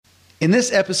In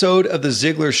this episode of The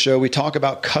Ziglar Show, we talk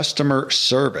about customer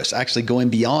service, actually going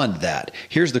beyond that.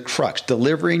 Here's the crux.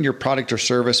 Delivering your product or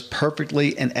service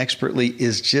perfectly and expertly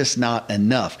is just not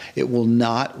enough. It will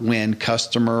not win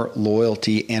customer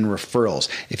loyalty and referrals.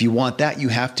 If you want that, you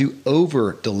have to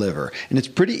over-deliver. And it's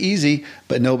pretty easy,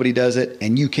 but nobody does it,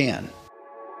 and you can.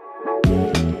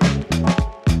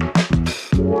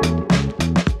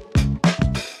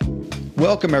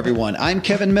 Welcome, everyone. I'm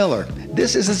Kevin Miller.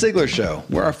 This is The Ziglar Show,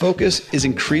 where our focus is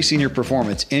increasing your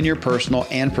performance in your personal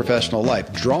and professional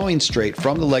life, drawing straight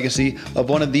from the legacy of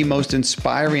one of the most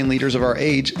inspiring leaders of our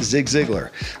age, Zig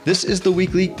Ziglar. This is the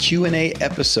weekly Q&A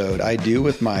episode I do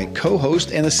with my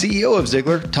co-host and the CEO of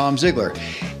Ziglar, Tom Ziglar.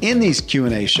 In these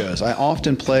Q&A shows, I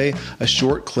often play a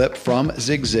short clip from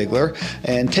Zig Ziglar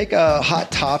and take a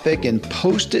hot topic and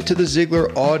post it to the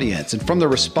Ziglar audience. And from the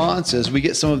responses, we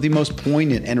get some of the most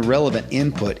poignant and relevant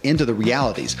input into the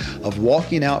realities of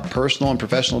walking out personal and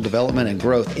professional development and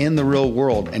growth in the real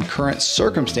world and current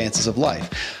circumstances of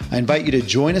life. I invite you to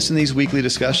join us in these weekly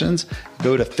discussions.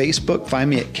 Go to Facebook, find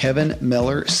me at Kevin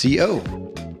Miller CO.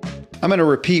 I'm going to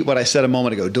repeat what I said a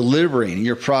moment ago. Delivering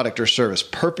your product or service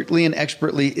perfectly and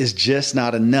expertly is just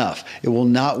not enough. It will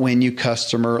not win you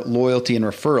customer loyalty and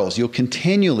referrals. You'll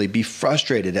continually be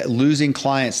frustrated at losing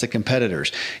clients to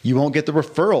competitors. You won't get the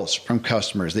referrals from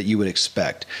customers that you would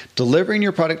expect. Delivering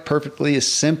your product perfectly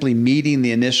is simply meeting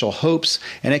the initial hopes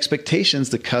and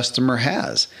expectations the customer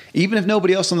has. Even if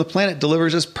nobody else on the planet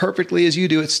delivers as perfectly as you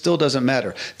do, it still doesn't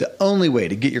matter. The only way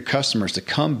to get your customers to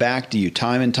come back to you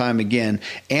time and time again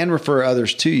and refer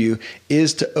others to you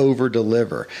is to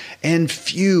over-deliver. And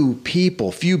few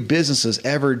businesses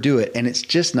ever do it, and it's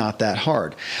just not that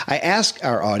hard. I ask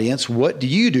our audience, what do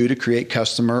you do to create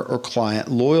customer or client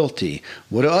loyalty?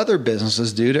 What do other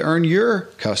businesses do to earn your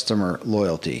customer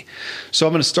loyalty? So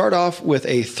I'm going to start off with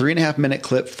a 3.5-minute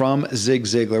clip from Zig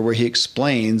Ziglar where he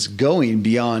explains going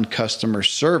beyond customer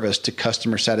service to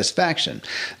customer satisfaction.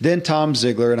 Then Tom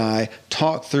Ziglar and I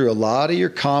talk through a lot of your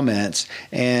comments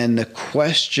and the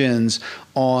questions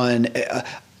on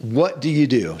what do you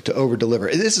do to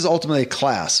over-deliver. This is ultimately a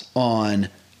class on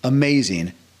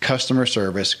amazing customer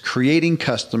service, creating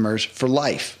customers for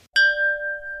life.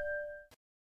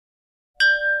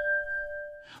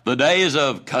 The days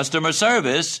of customer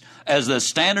service as the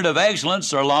standard of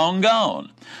excellence are long gone.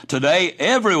 Today,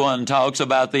 everyone talks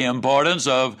about the importance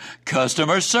of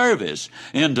customer service.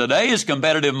 In today's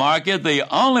competitive market, the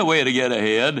only way to get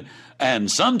ahead,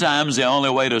 and sometimes the only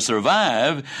way to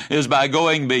survive, is by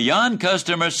going beyond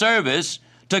customer service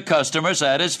to customer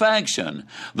satisfaction.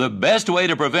 The best way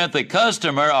to prevent the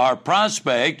customer or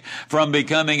prospect from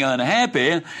becoming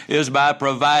unhappy is by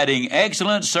providing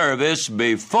excellent service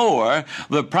before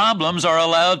the problems are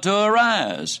allowed to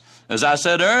arise. As I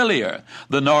said earlier,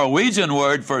 the Norwegian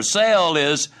word for sell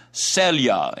is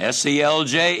selja,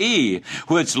 S-E-L-J-E,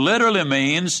 which literally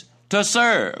means to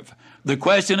serve. The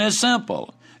question is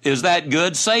simple. Is that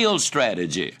good sales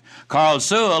strategy? Carl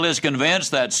Sewell is convinced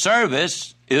that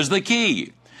service is the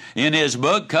key. In his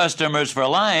book, Customers for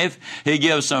Life, he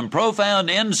gives some profound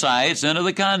insights into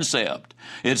the concept.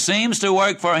 It seems to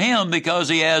work for him because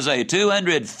he has a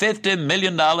 $250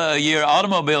 million a year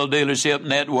automobile dealership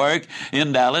network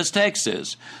in Dallas,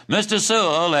 Texas. Mr.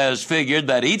 Sewell has figured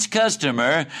that each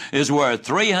customer is worth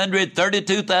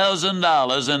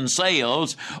 $332,000 in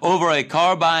sales over a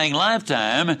car buying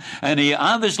lifetime, and he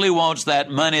obviously wants that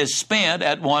money spent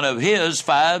at one of his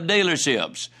 5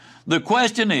 dealerships. The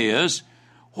question is,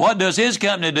 what does his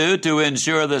company do to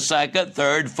ensure the 2nd,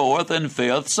 3rd, 4th, and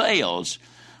 5th sales?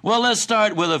 Well, let's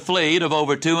start with a fleet of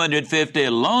over 250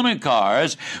 loaner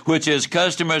cars, which his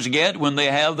customers get when they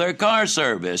have their car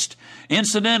serviced.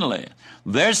 Incidentally,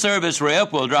 their service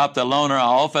rep will drop the loaner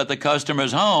off at the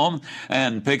customer's home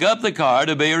and pick up the car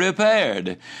to be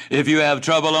repaired. If you have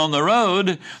trouble on the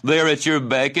road, they're at your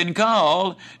beck and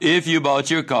call if you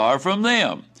bought your car from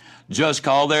them. Just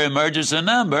call their emergency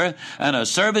number, and a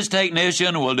service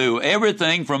technician will do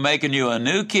everything from making you a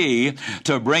new key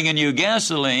to bringing you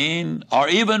gasoline or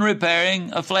even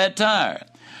repairing a flat tire.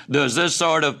 Does this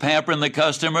sort of pampering the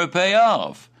customer pay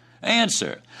off?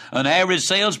 Answer: an average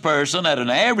salesperson at an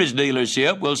average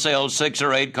dealership will sell 6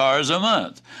 or 8 cars a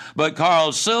month. But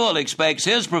Carl Sewell expects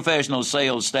his professional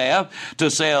sales staff to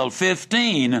sell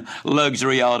 15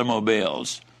 luxury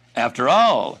automobiles. After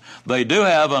all, they do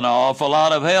have an awful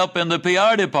lot of help in the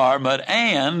PR department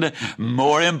and,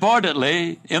 more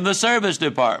importantly, in the service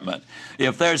department.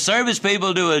 If their service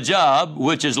people do a job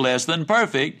which is less than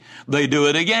perfect, they do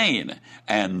it again,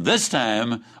 and this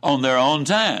time on their own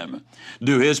time.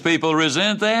 Do his people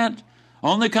resent that?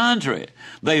 On the contrary,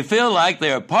 they feel like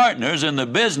they're partners in the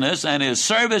business, and his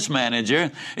service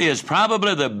manager is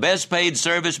probably the best paid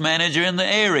service manager in the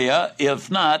area,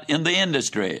 if not in the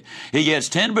industry. He gets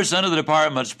 10% of the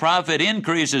department's profit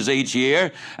increases each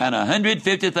year, and a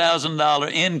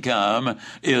 $150,000 income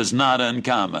is not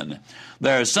uncommon.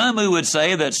 There are some who would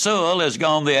say that Sewell has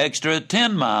gone the extra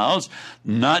 10 miles,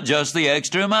 not just the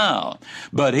extra mile.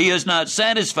 But he is not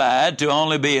satisfied to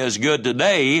only be as good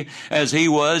today as he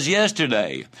was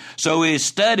yesterday. So he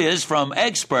studies from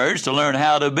experts to learn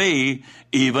how to be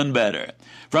even better.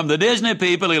 From the Disney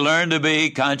people, he learned to be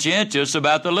conscientious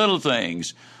about the little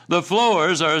things. The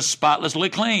floors are spotlessly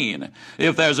clean.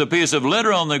 If there's a piece of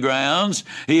litter on the grounds,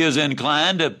 he is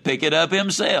inclined to pick it up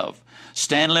himself.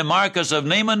 Stanley Marcus of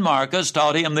Neiman Marcus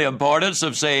taught him the importance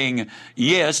of saying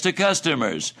yes to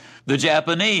customers. The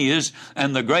Japanese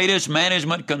and the greatest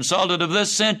management consultant of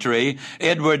this century,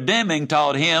 Edward Deming,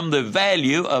 taught him the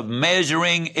value of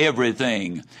measuring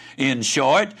everything. In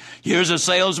short, here's a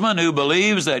salesman who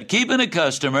believes that keeping a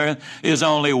customer is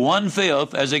only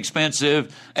 1/5 as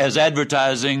expensive as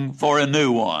advertising for a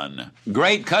new one.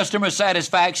 Great customer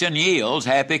satisfaction yields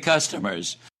happy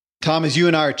customers. Tom, as you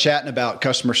and I are chatting about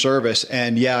customer service,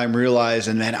 and yeah, I'm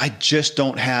realizing, man, I just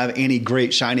don't have any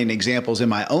great shining examples in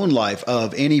my own life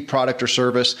of any product or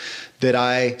service that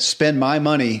I spend my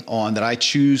money on, that I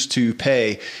choose to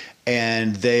pay,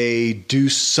 and they do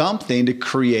something to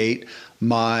create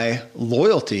my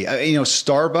loyalty.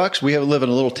 Starbucks, we live in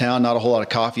a little town, not a whole lot of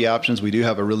coffee options. We do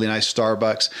have a really nice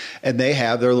Starbucks, and they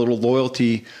have their little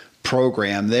loyalty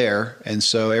program there. And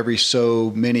so every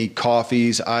so many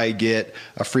coffees, I get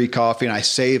a free coffee and I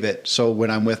save it. So when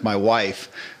I'm with my wife,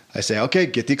 I say, okay,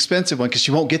 get the expensive one, because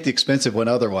you won't get the expensive one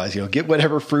otherwise. Get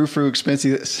whatever frou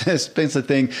expensive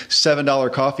thing,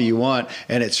 $7 coffee you want,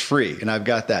 and it's free. And I've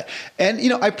got that. And,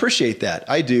 I appreciate that.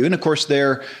 I do. And of course,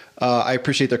 I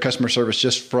appreciate their customer service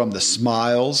just from the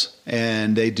smiles,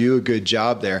 and they do a good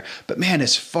job there. But man,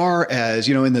 as far as,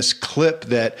 in this clip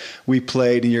that we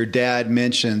played, and your dad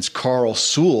mentions Carl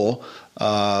Sewell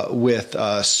with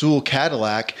Sewell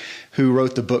Cadillac, who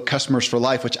wrote the book Customers for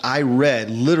Life, which I read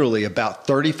literally about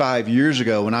 35 years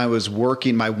ago when I was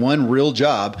working my one real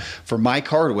job for Mike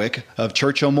Hardwick of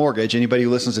Churchill Mortgage. Anybody who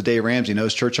listens to Dave Ramsey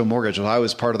knows Churchill Mortgage. Well, I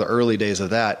was part of the early days of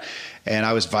that, and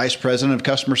I was vice president of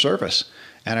customer service.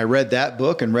 And I read that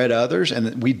book and read others,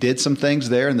 and we did some things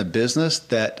there in the business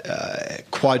that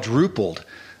quadrupled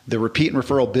the repeat and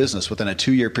referral business within a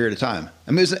 2-year period of time.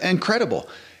 I mean, it was incredible.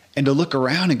 And to look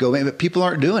around and go, man, but people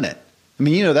aren't doing it. I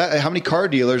mean, how many car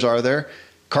dealers are there?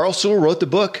 Carl Sewell wrote the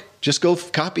book. Just go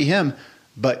copy him.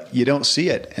 But you don't see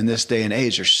it in this day and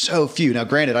age. There's so few. Now,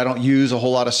 granted, I don't use a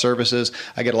whole lot of services.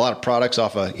 I get a lot of products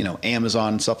off of,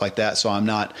 Amazon and stuff like that. So I'm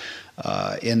not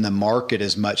in the market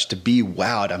as much to be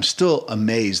wowed. I'm still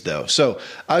amazed, though. So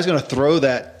I was going to throw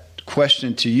that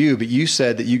question to you, but you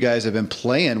said that you guys have been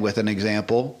playing with an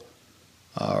example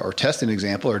or testing an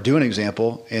example or doing an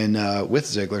example with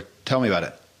Ziglar. Tell me about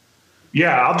it.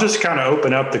 Yeah, I'll just kind of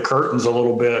open up the curtains a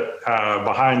little bit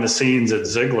behind the scenes at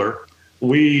Ziglar.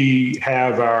 We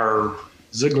have our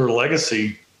Ziglar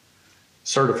Legacy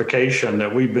certification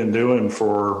that we've been doing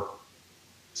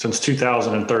since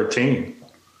 2013.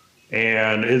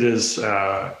 And it is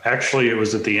actually, it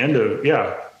was at the end of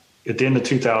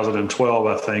 2012,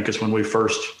 I think, is when we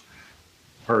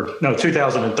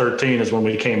 2013 is when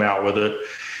we came out with it.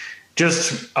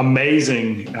 Just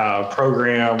amazing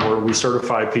program where we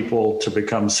certify people to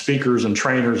become speakers and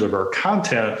trainers of our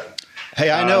content. Hey,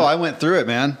 I know. I went through it,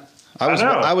 man.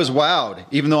 I was wowed,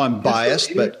 even though I'm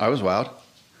biased, but I was wowed.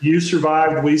 You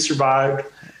survived. We survived.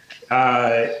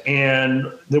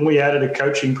 And then we added a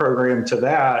coaching program to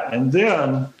that. And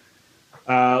then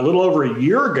a little over a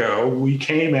year ago, we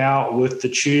came out with the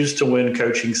Choose to Win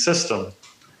coaching system.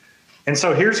 And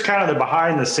so here's kind of the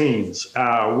behind the scenes.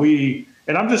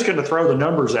 And I'm just going to throw the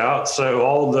numbers out. So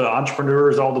all the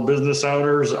entrepreneurs, all the business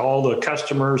owners, all the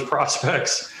customers,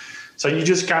 prospects. So you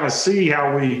just kind of see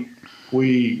how we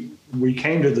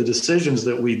came to the decisions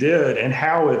that we did and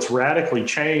how it's radically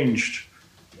changed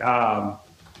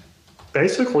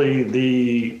basically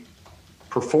the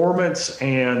performance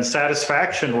and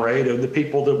satisfaction rate of the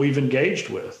people that we've engaged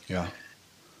with. Yeah.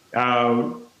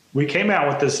 We came out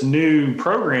with this new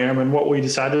program, and what we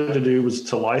decided to do was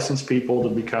to license people to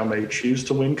become a Choose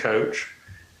to Win coach.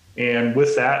 And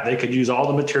with that, they could use all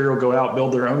the material, go out,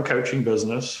 build their own coaching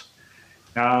business.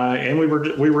 And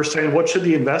we were saying, what should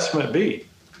the investment be?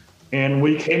 And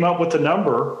we came up with a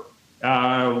number,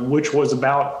 which was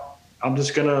about, I'm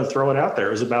just going to throw it out there,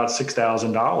 it was about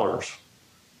 $6,000,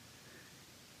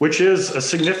 which is a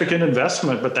significant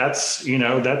investment, but that's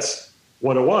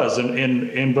what it was.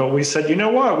 But we said, you know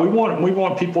what, we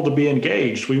want people to be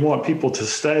engaged. We want people to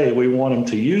stay. We want them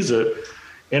to use it.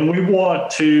 And we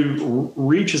want to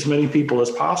reach as many people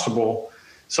as possible.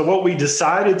 So what we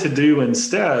decided to do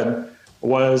instead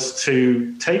was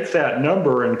to take that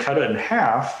number and cut it in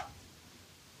half.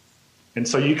 And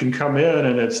so you can come in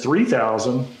and it's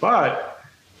 $3,000, but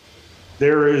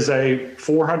there is a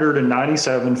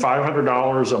 $497,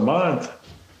 $500 a month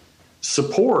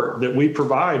support that we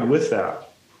provide with that.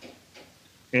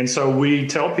 And so we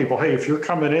tell people, hey, if you're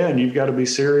coming in, you've got to be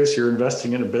serious. You're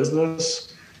investing in a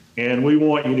business, and we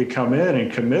want you to come in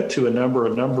and commit to a number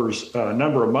of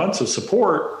months of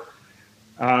support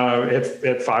at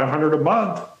 $500 a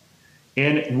month.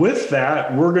 And with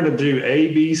that, we're going to do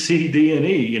A, B, C, D, and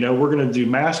E. We're going to do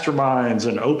masterminds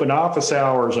and open office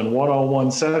hours and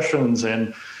one-on-one sessions.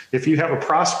 And if you have a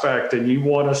prospect and you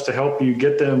want us to help you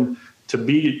get them to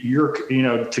be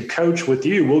to coach with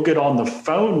you, we'll get on the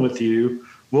phone with you.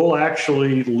 We'll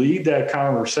actually lead that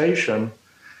conversation.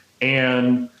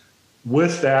 And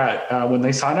with that, when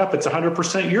they sign up, it's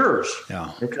 100% yours.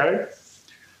 Yeah. Okay.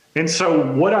 And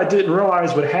so what I didn't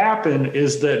realize would happen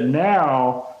is that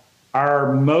now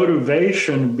our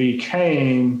motivation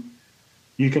became,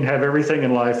 you can have everything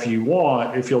in life you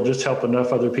want if you'll just help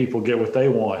enough other people get what they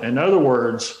want. In other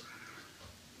words,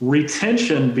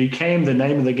 retention became the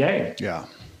name of the game. Yeah.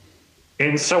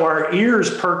 And so our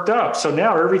ears perked up. So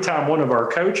now every time one of our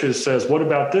coaches says, what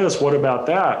about this? What about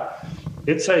that?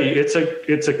 It's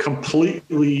a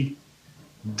completely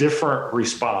different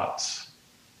response.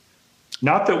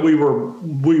 Not that we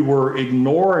were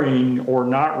ignoring or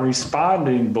not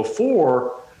responding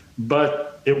before,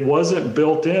 but it wasn't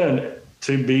built in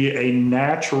to be a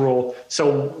natural.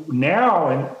 So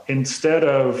now instead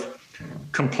of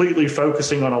completely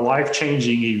focusing on a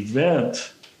life-changing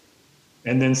event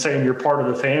and then saying you're part of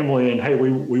the family and, hey,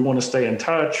 we want to stay in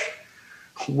touch,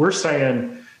 we're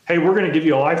saying, hey, we're going to give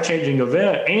you a life-changing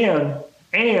event and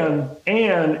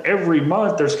every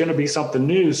month there's going to be something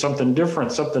new, something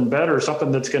different, something better, something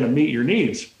that's going to meet your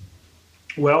needs.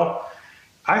 Well,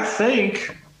 I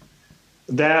think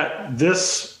that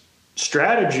this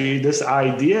strategy, this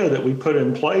idea that we put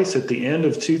in place at the end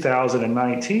of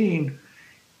 2019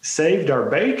 saved our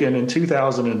bacon in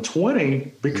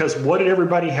 2020, because what did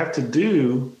everybody have to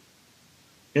do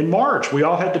in March? We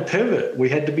all had to pivot. We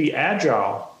had to be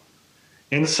agile.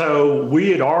 And so we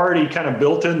had already kind of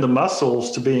built in the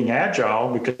muscles to being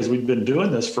agile because we'd been doing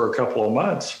this for a couple of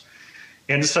months.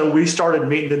 And so we started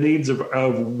meeting the needs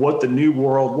of what the new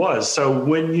world was. So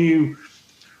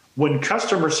when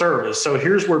customer service, so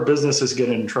here's where businesses get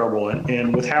in trouble.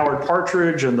 And with Howard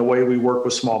Partridge and the way we work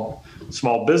with small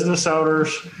business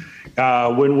owners,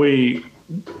 the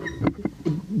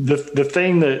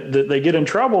thing that they get in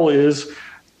trouble is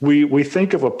we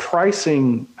think of a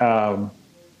pricing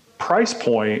price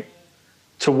point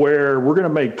to where we're going to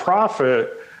make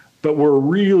profit, but we're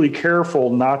really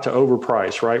careful not to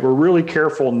overprice, right? We're really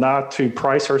careful not to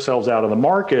price ourselves out of the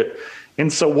market.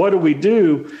 And so what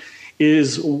do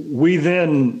is we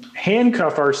then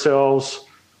handcuff ourselves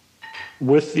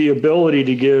with the ability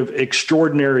to give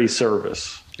extraordinary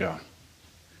service. Yeah.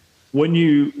 When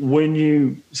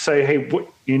you say, hey,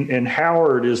 and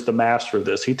Howard is the master of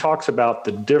this, he talks about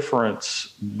the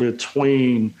difference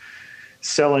between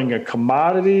selling a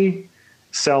commodity,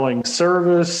 selling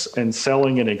service, and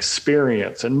selling an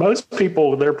experience. And most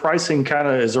people, their pricing kind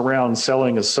of is around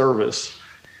selling a service.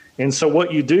 And so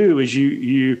what you do is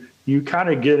you kind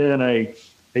of get in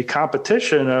a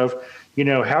competition of,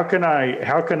 how can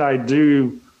I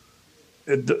do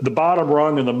the bottom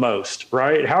rung and the most,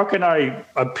 right? How can I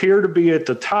appear to be at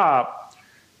the top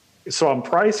so I'm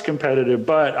price competitive,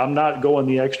 but I'm not going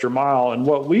the extra mile? And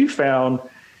what we found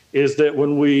is that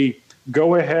when we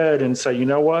go ahead and say, you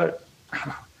know what,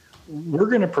 we're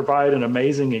going to provide an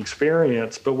amazing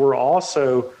experience, but we're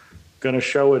also going to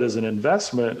show it as an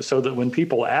investment so that when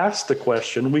people ask the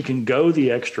question, we can go the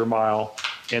extra mile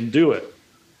and do it.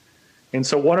 And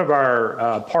so one of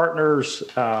our partners,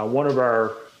 one of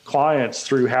our clients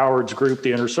through Howard's group,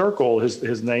 The Inner Circle,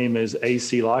 his name is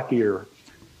AC Lockyer,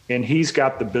 and he's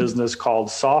got the business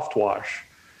called Softwash.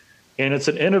 And it's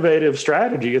an innovative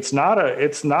strategy. It's not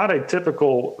a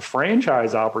typical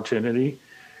franchise opportunity.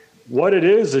 What it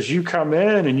is you come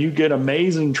in and you get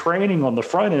amazing training on the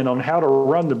front end on how to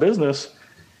run the business,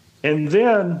 and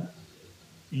then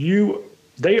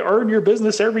they earn your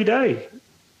business every day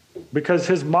because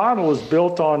his model is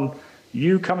built on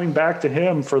you coming back to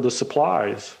him for the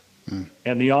supplies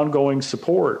and the ongoing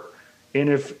support. And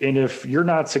if you're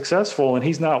not successful and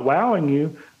he's not wowing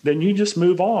you, then you just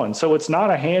move on. So it's not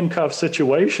a handcuff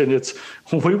situation. It's,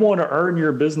 we want to earn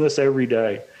your business every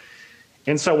day.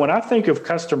 And so when I think of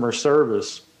customer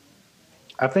service,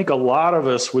 I think a lot of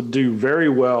us would do very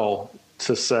well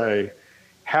to say,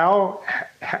 how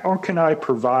can I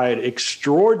provide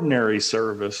extraordinary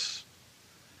service?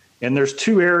 And there's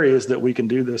two areas that we can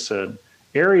do this in,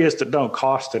 areas that don't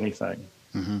cost anything.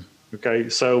 Mm-hmm. Okay,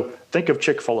 so think of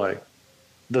Chick-fil-A.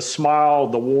 The smile,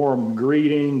 the warm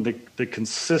greeting, the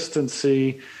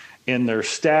consistency in their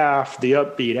staff, the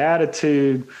upbeat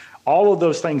attitude, all of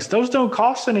those things, those don't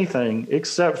cost anything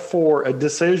except for a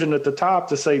decision at the top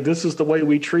to say, this is the way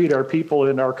we treat our people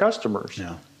and our customers.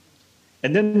 Yeah.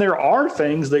 And then there are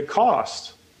things that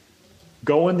cost.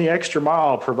 Going the extra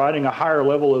mile, providing a higher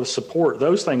level of support,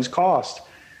 those things cost.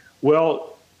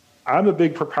 Well, I'm a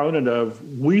big proponent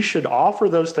of, we should offer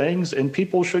those things and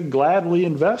people should gladly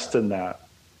invest in that.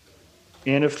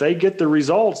 And if they get the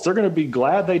results, they're going to be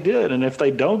glad they did. And if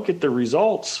they don't get the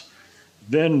results,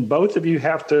 then both of you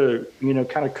have to,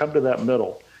 kind of come to that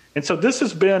middle. And so this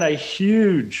has been a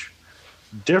huge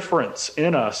difference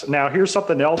in us. Now, here's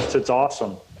something else that's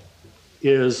awesome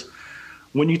is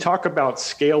when you talk about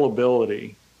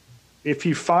scalability, if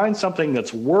you find something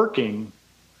that's working,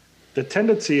 the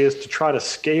tendency is to try to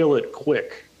scale it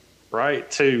quick, right?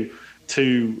 To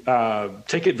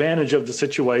take advantage of the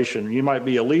situation. You might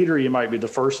be a leader, you might be the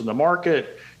first in the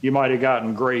market, you might have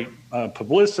gotten great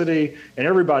publicity, and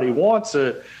everybody wants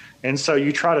it. And so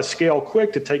you try to scale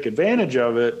quick to take advantage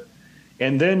of it,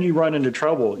 and then you run into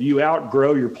trouble. You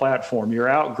outgrow your platform, you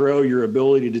outgrow your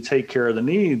ability to take care of the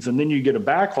needs, and then you get a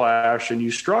backlash and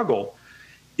you struggle.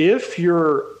 If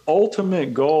your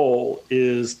ultimate goal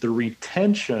is the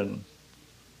retention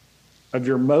of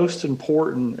your most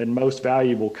important and most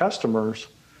valuable customers,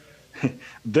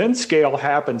 then scale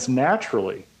happens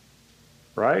naturally,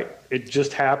 right? It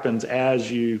just happens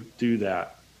as you do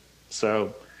that.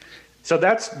 So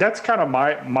that's kind of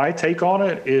my take on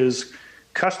it is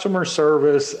customer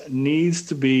service needs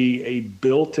to be a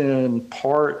built-in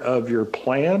part of your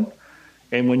plan.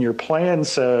 And when your plan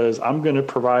says, I'm going to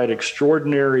provide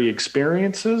extraordinary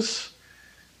experiences,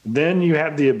 then you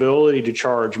have the ability to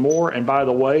charge more. And by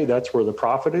the way, that's where the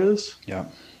profit is. Yeah.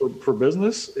 For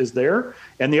business is there.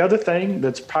 And the other thing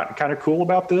that's kind of cool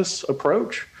about this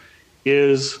approach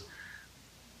is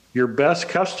your best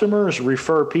customers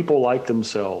refer people like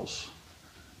themselves.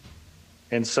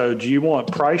 And so do you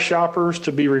want price shoppers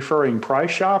to be referring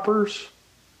price shoppers,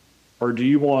 or do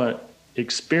you want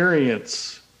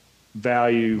experience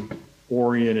value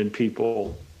oriented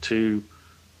people to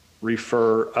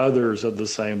refer others of the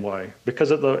same way?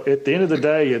 Because at the end of the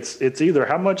day, it's either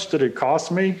how much did it cost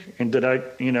me, and did I,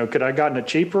 could I gotten it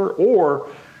cheaper, or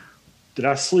did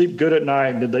I sleep good at night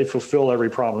and did they fulfill every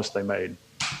promise they made?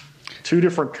 Two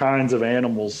different kinds of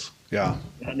animals. Yeah.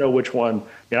 I know which one.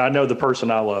 I know the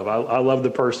person I love. I love the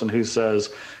person who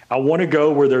says, I want to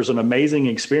go where there's an amazing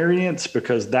experience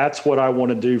because that's what I want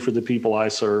to do for the people I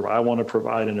serve. I want to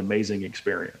provide an amazing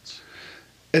experience.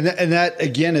 And that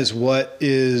again is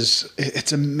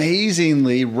it's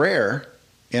amazingly rare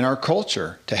in our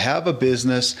culture to have a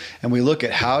business and we look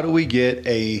at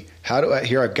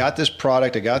here I've got this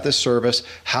product, I got this service.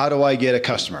 How do I get a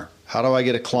customer? How do I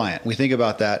get a client? We think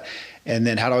about that. And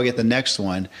then how do I get the next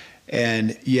one?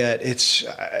 And yet it's,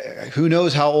 who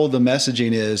knows how old the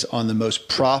messaging is on the most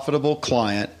profitable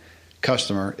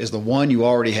customer is the one you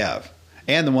already have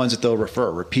and the ones that they'll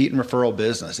repeat and referral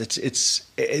business.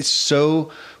 It's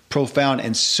so profound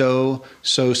and so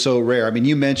rare. I mean,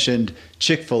 you mentioned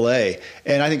Chick-fil-A,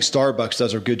 and I think Starbucks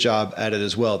does a good job at it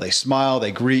as well. They smile,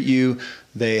 they greet you,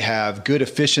 they have good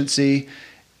efficiency.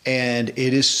 And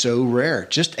it is so rare.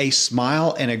 Just a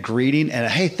smile and a greeting and a,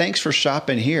 hey, thanks for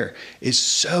shopping here is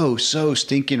so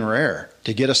stinking rare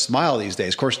to get a smile these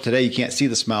days. Of course, today you can't see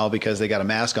the smile because they got a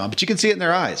mask on, but you can see it in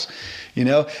their eyes.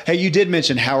 Hey, you did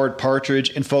mention Howard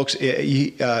Partridge, and folks,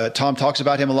 Tom talks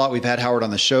about him a lot. We've had Howard on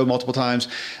the show multiple times.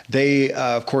 They,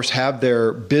 of course, have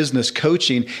their business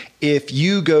coaching. If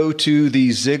you go to the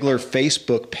Ziglar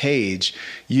Facebook page,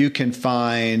 you can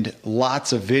find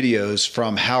lots of videos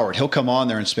from Howard. He'll come on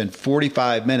there and spend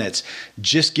 45 minutes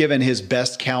just giving his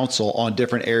best counsel on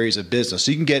different areas of business.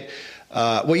 So you can get,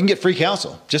 you can get free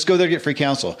counsel. Just go there and get free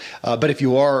counsel. But if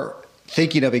you are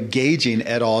thinking of engaging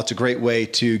at all, it's a great way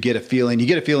to get a feeling. You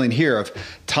get a feeling here of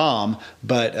Tom,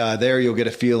 but there you'll get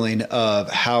a feeling of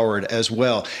Howard as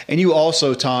well. And you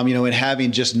also, Tom, in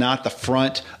having just not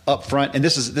the up front, and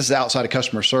this is outside of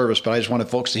customer service, but I just wanted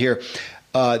folks to hear,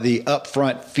 the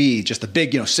upfront fee, just the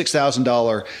big,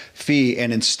 $6,000 fee,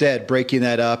 and instead breaking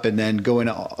that up and then going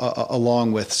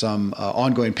along with some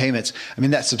ongoing payments. I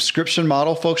mean, that subscription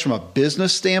model, folks, from a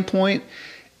business standpoint,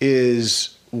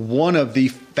 is one of the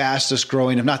fastest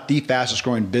growing, if not the fastest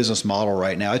growing business model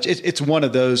right now. It's one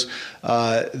of those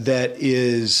that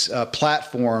is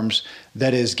platforms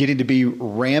that is getting to be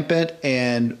rampant,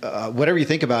 and whatever you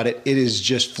think about it, it is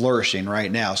just flourishing right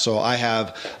now. So I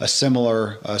have a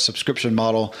similar subscription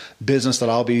model business that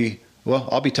I'll be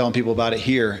telling people about it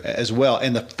here as well.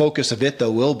 And the focus of it,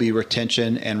 though, will be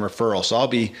retention and referral. So I'll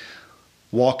be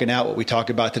walking out what we talked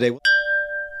about today.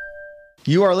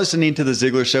 You are listening to The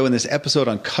Ziglar Show in this episode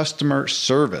on customer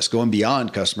service, going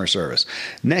beyond customer service.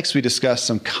 Next, we discuss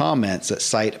some comments that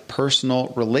cite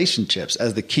personal relationships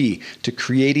as the key to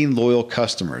creating loyal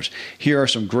customers. Here are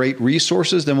some great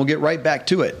resources, then we'll get right back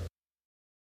to it.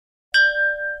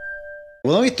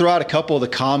 Well, let me throw out a couple of the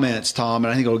comments, Tom,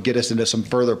 and I think it'll get us into some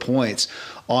further points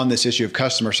on this issue of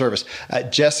customer service.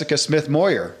 Jessica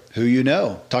Smith-Moyer, who you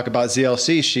know, talk about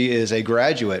ZLC. She is a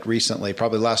graduate recently,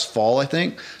 probably last fall, I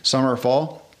think, summer or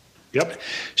fall. Yep.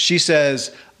 She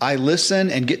says, I listen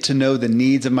and get to know the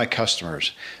needs of my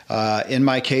customers. In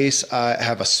my case, I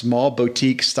have a small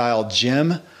boutique style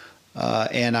gym.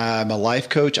 And I'm a life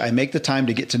coach. I make the time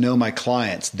to get to know my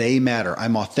clients. They matter.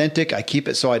 I'm authentic. I keep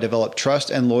it so I develop trust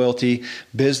and loyalty.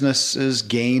 Businesses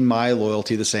gain my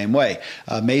loyalty the same way.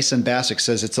 Mason Bassick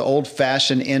says it's the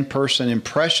old-fashioned in-person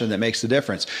impression that makes the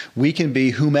difference. We can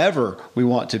be whomever we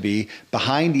want to be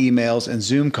behind emails and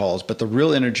Zoom calls, but the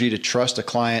real energy to trust a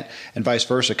client and vice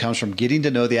versa comes from getting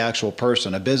to know the actual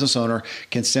person. A business owner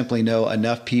can simply know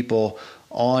enough people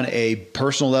on a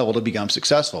personal level to become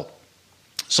successful.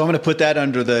 So I'm going to put that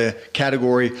under the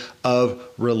category of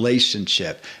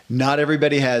relationship. Not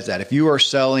everybody has that. If you are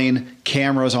selling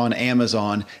cameras on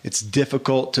Amazon, it's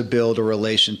difficult to build a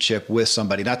relationship with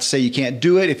somebody. Not to say you can't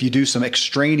do it if you do some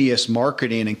extraneous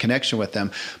marketing and connection with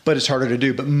them, but it's harder to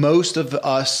do. But most of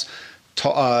us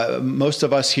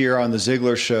here on the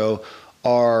Ziglar Show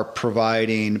are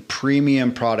providing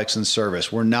premium products and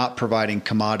service. We're not providing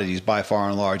commodities by far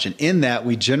and large. And in that,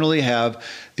 we generally have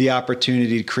the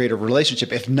opportunity to create a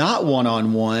relationship, if not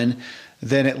one-on-one,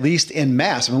 then at least in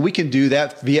mass. I mean, we can do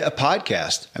that via a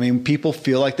podcast. I mean, people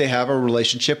feel like they have a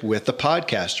relationship with the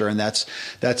podcaster, and that's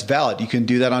valid. You can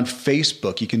do that on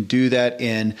Facebook. You can do that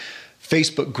in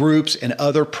Facebook groups and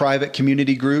other private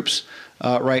community groups.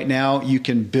 Right now, you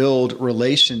can build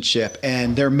relationship,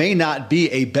 and there may not be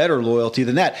a better loyalty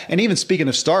than that. And even speaking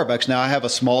of Starbucks, now I have a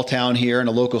small town here and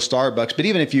a local Starbucks, but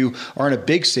even if you are in a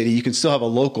big city, you can still have a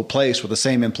local place with the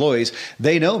same employees.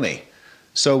 They know me.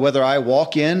 So whether I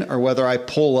walk in or whether I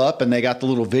pull up and they got the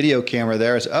little video camera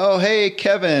there, it's, oh, hey,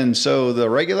 Kevin, so the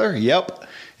regular? Yep.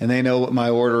 And they know what my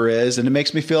order is, and it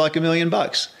makes me feel like $1 million.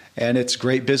 And it's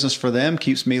great business for them,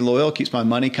 keeps me loyal, keeps my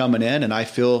money coming in, and I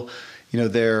feel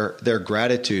their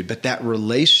gratitude. But that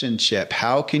relationship,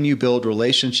 how can you build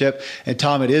relationship? And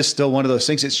Tom, it is still one of those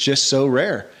things. It's just so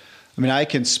rare. I mean, I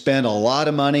can spend a lot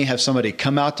of money, have somebody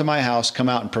come out to my house, come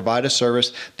out and provide a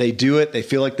service. They do it. They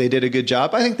feel like they did a good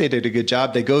job. I think they did a good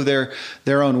job. They go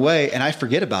their own way, and I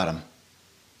forget about them.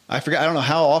 I don't know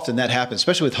how often that happens,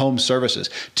 especially with home services.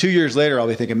 2 years later, I'll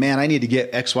be thinking, man, I need to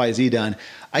get XYZ done.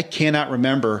 I cannot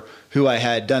remember who I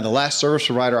had done. The last service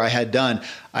provider I had done,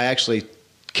 I actually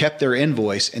kept their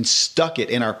invoice and stuck it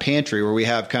in our pantry where we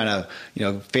have kind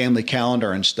of, family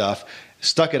calendar and stuff,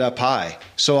 stuck it up high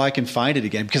so I can find it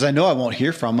again, because I know I won't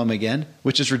hear from them again,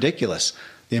 which is ridiculous.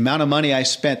 The amount of money I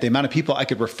spent, the amount of people I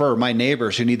could refer, my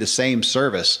neighbors who need the same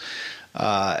service.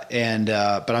 But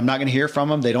I'm not going to hear from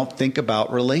them. They don't think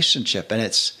about relationship, and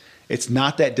it's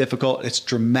not that difficult. It's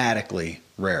dramatically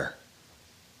rare.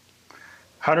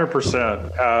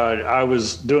 100%. I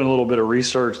was doing a little bit of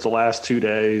research the last 2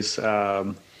 days,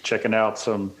 checking out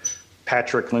some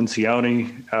Patrick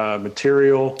Lencioni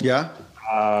material. Yeah.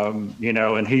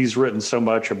 And he's written so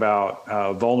much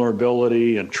about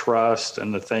vulnerability and trust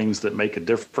and the things that make a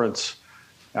difference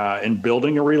in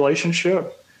building a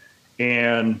relationship.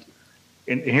 And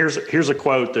here's a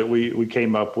quote that we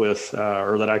came up with,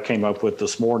 or that I came up with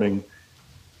this morning.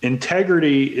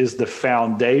 Integrity is the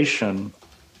foundation,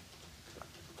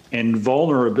 and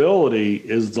vulnerability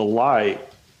is the light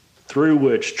through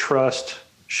which trust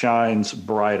shines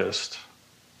brightest.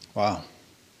 Wow.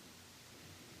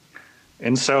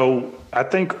 And so I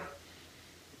think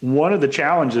one of the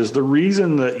challenges, the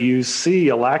reason that you see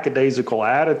a lackadaisical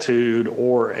attitude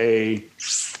or a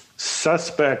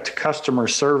suspect customer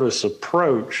service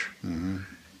approach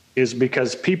is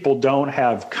because people don't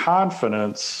have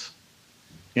confidence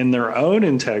in their own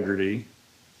integrity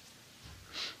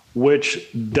which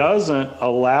doesn't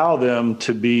allow them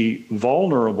to be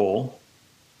vulnerable.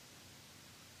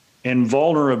 And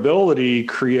vulnerability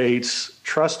creates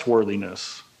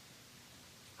trustworthiness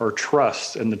or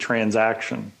trust in the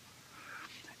transaction.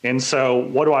 And so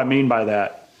what do I mean by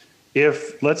that?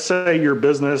 If, let's say, your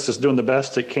business is doing the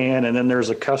best it can and then there's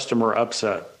a customer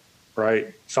upset,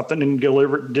 right? Something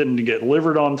didn't get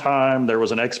delivered on time. There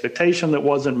was an expectation that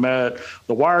wasn't met.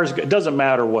 The wires, it doesn't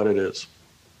matter what it is.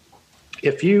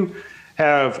 If you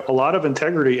have a lot of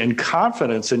integrity and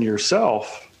confidence in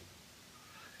yourself,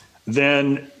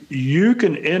 then you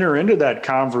can enter into that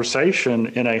conversation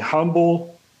in a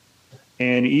humble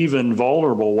and even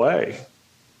vulnerable way,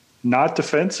 not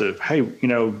defensive. Hey, you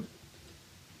know,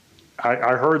 I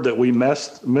heard that we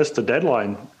missed the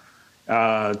deadline.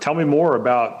 Tell me more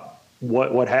about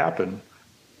what happened.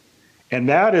 And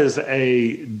that is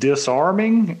a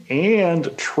disarming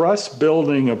and trust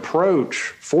building approach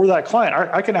for that client.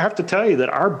 I have to tell you that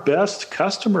our best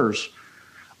customers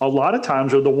a lot of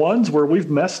times are the ones where we've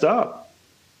messed up,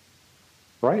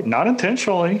 right? Not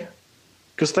intentionally,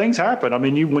 because things happen. I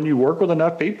mean, when you work with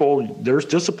enough people, there's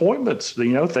disappointments.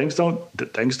 You know, things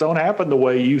don't happen the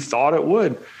way you thought it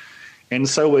would. And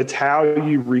so it's how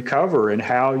you recover and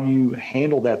how you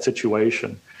handle that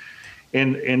situation.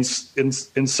 And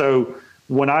so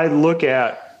when I look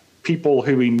at people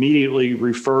who immediately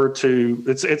refer to,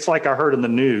 it's like I heard in the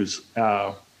news,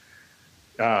 you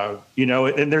know,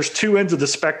 and there's two ends of the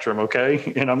spectrum,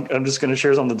 okay? And I'm just going to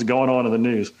share something that's going on in the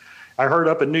news. I heard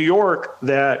up in New York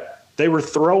that they were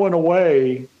throwing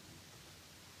away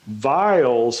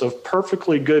vials of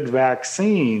perfectly good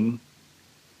vaccine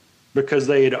because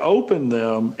they had opened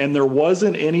them and there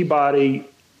wasn't anybody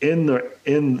in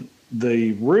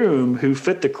the room who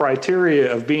fit the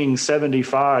criteria of being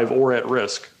 75 or at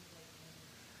risk.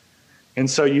 And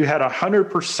so you had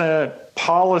 100%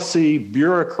 policy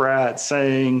bureaucrat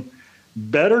saying,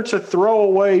 better to throw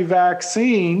away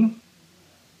vaccine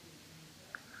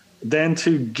than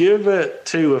to give it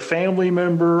to a family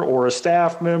member or a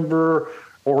staff member,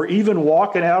 or even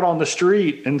walking out on the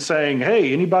street and saying,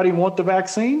 hey, anybody want the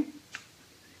vaccine?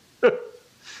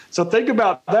 So think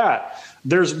about that.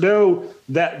 There's no,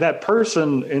 that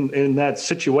person in that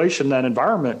situation, that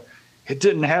environment, it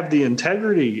didn't have the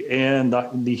integrity and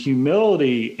the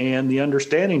humility and the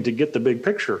understanding to get the big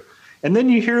picture. And then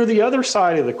you hear the other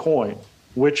side of the coin,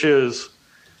 which is,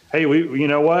 hey, you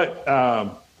know what?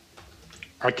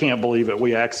 I can't believe it.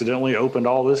 We accidentally opened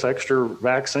all this extra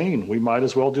vaccine. We might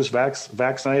as well just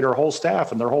vaccinate our whole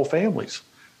staff and their whole families.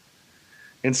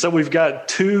 And so we've got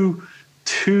two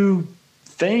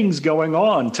things going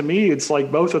on. To me, it's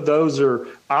like both of those are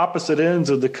opposite ends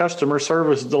of the customer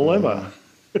service dilemma.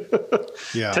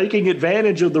 Yeah. Taking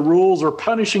advantage of the rules or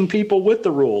punishing people with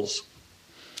the rules.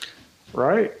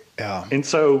 Right? Yeah. And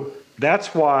so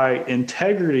that's why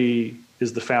integrity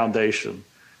is the foundation.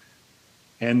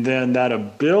 And then that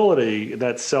ability,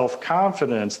 that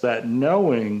self-confidence, that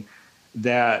knowing,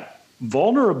 that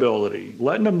vulnerability,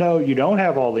 letting them know you don't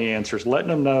have all the answers, letting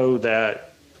them know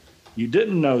that you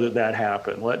didn't know that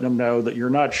happened, letting them know that you're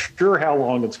not sure how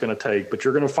long it's going to take, but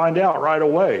you're going to find out right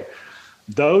away.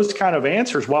 Those kind of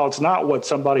answers, while it's not what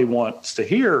somebody wants to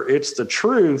hear, it's the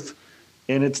truth,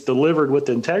 and it's delivered with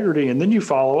integrity, and then you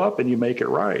follow up and you make it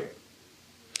right.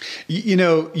 You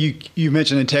know, you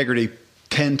mentioned integrity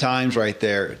 10 times right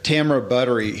there. Tamara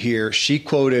Buttery here, she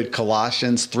quoted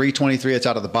Colossians 3:23. It's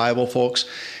out of the Bible, folks.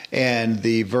 And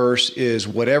the verse is,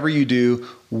 whatever you do,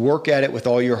 work at it with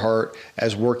all your heart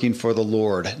as working for the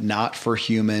Lord, not for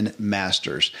human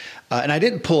masters. And I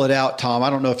didn't pull it out, Tom. I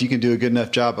don't know if you can do a good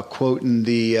enough job of quoting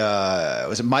the,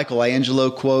 was it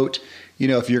Michelangelo quote? You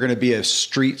know, if you're going to be a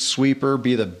street sweeper,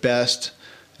 be the best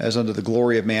as unto the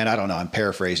glory of man. I don't know. I'm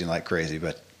paraphrasing like crazy,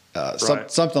 but right.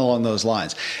 Something along those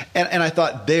lines. And I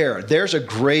thought there's a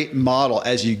great model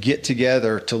as you get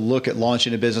together to look at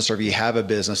launching a business, or if you have a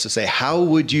business, to say, how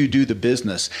would you do the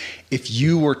business if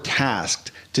you were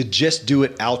tasked to just do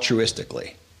it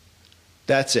altruistically?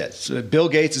 That's it. So Bill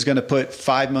Gates is going to put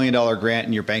 $5 million grant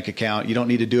in your bank account. You don't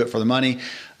need to do it for the money.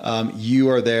 You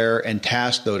are there and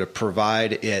tasked, though, to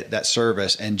provide that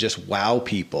service and just wow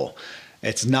people.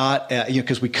 It's not,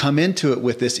 because we come into it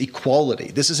with this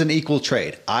equality. This is an equal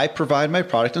trade. I provide my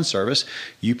product and service.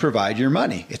 You provide your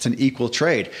money. It's an equal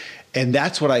trade. And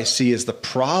that's what I see as the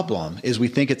problem, is we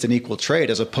think it's an equal trade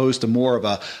as opposed to more of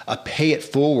a pay it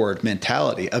forward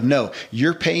mentality of, no,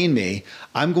 you're paying me.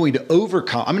 I'm going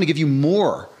to give you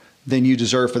more than you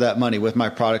deserve for that money with my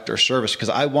product or service, because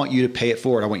I want you to pay it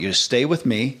forward. I want you to stay with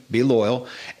me, be loyal,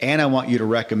 and I want you to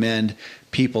recommend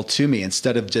people to me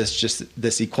instead of just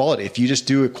this equality. If you just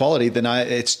do equality, then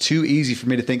it's too easy for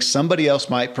me to think somebody else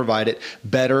might provide it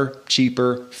better,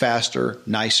 cheaper, faster,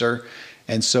 nicer.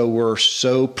 And so we're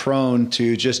so prone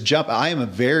to just jump. I'm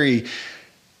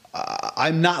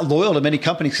not loyal to many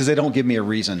companies because they don't give me a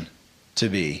reason to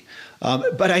be.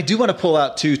 But I do want to pull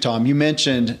out too, Tom. You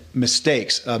mentioned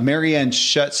mistakes. Marianne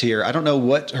Schutz here. I don't know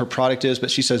what her product is, but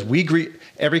she says, we greet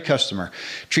every customer,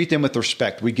 treat them with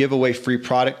respect. We give away free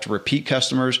product to repeat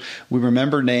customers. We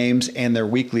remember names and their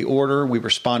weekly order. We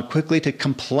respond quickly to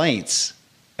complaints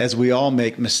as we all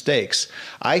make mistakes.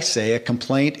 I say a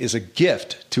complaint is a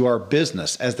gift to our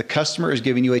business as the customer is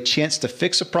giving you a chance to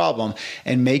fix a problem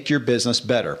and make your business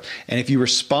better. And if you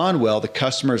respond well, the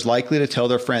customer is likely to tell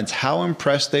their friends how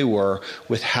impressed they were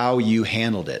with how you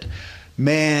handled it.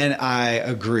 Man, I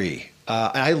agree.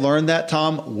 I learned that,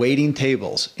 Tom, waiting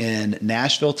tables in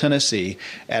Nashville, Tennessee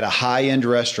at a high-end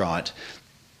restaurant.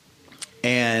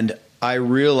 And I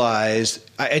realized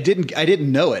I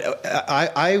didn't know it.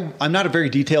 I'm not a very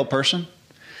detailed person,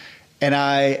 and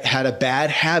I had a bad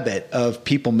habit of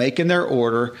people making their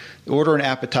order an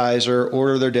appetizer,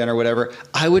 order their dinner, whatever.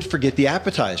 I would forget the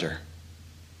appetizer.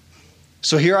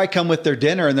 So here I come with their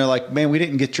dinner, and they're like, "Man, we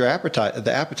didn't get your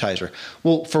the appetizer."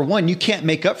 Well, for one, you can't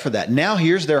make up for that. Now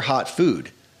here's their hot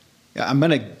food. I'm going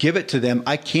to give it to them.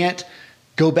 I can't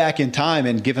go back in time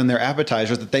and give them their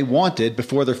appetizer that they wanted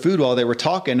before their food while they were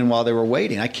talking and while they were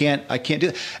waiting. I can't do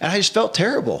that. And I just felt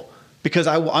terrible because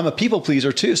I'm a people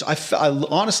pleaser too. So I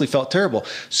honestly felt terrible.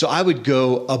 So I would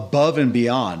go above and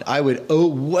beyond. I would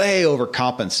way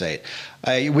overcompensate.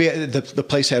 The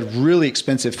place had really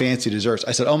expensive, fancy desserts.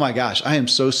 I said, "Oh my gosh, I am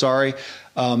so sorry.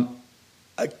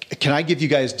 Can I give you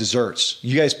guys desserts?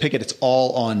 You guys pick it. It's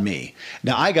all on me."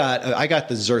 Now I got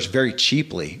the desserts very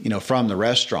cheaply, from the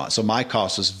restaurant. So my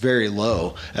cost was very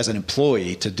low as an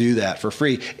employee to do that for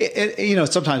free.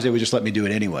 Sometimes they would just let me do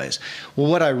it anyways. Well,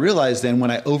 what I realized then when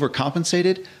I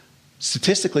overcompensated,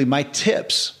 statistically, my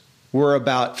tips were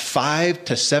about 5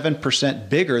 to 7%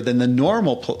 bigger than the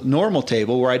normal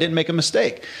table where I didn't make a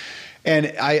mistake.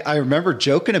 And I remember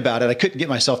joking about it. I couldn't get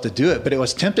myself to do it, but I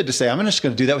was tempted to say, I'm just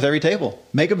going to do that with every table.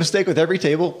 Make a mistake with every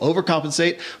table,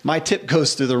 overcompensate. My tip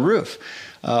goes through the roof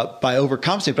by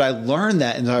overcompensating. But I learned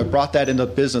that, and I brought that into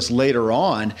business later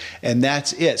on, and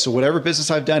that's it. So whatever business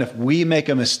I've done, if we make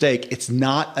a mistake, it's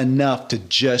not enough to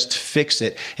just fix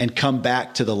it and come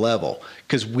back to the level.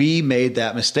 Because we made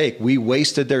that mistake. We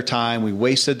wasted their time. We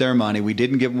wasted their money. We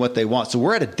didn't give them what they want. So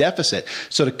we're at a deficit.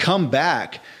 So to come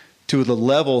back to the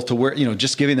level to where,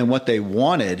 just giving them what they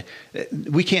wanted,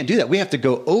 we can't do that. We have to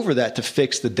go over that to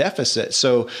fix the deficit.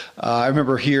 So I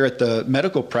remember here at the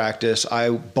medical practice,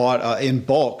 I bought in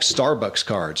bulk Starbucks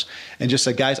cards and just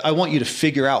said, "Guys, I want you to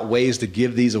figure out ways to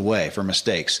give these away for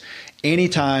mistakes.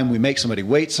 Anytime we make somebody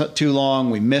wait too long,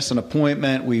 we miss an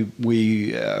appointment,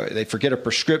 they forget a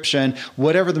prescription,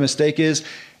 whatever the mistake is,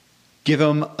 give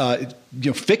them,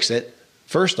 fix it.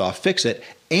 First off, fix it,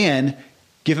 and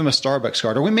give them a Starbucks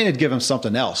card, or we may need to give them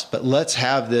something else, but let's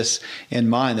have this in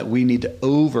mind that we need to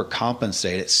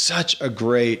overcompensate. It's such a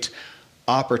great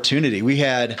opportunity. We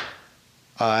had,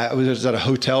 I was at a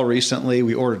hotel recently.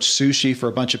 We ordered sushi for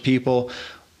a bunch of people,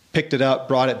 picked it up,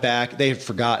 brought it back. They had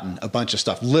forgotten a bunch of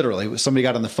stuff. Literally, somebody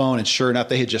got on the phone, and sure enough,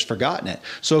 they had just forgotten it.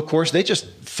 So, of course, they just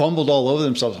fumbled all over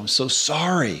themselves. "I'm so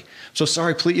sorry. So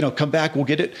sorry, please, come back. We'll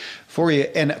get it for you."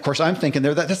 And of course, I'm thinking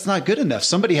that's not good enough.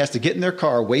 Somebody has to get in their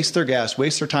car, waste their gas,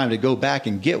 waste their time to go back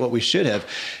and get what we should have.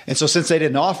 And so since they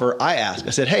didn't offer, I asked, I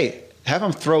said, "Hey, have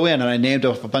them throw in," and I named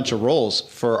off a bunch of rolls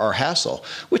for our hassle,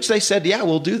 which they said, "Yeah,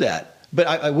 we'll do that." But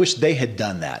I wish they had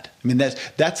done that. I mean,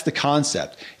 that's the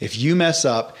concept. If you mess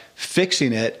up,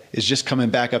 fixing it is just coming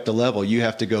back up the level. You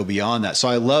have to go beyond that. So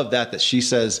I love that she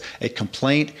says a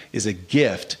complaint is a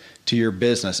gift to your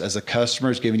business as a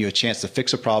customer is giving you a chance to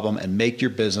fix a problem and make your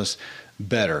business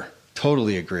better.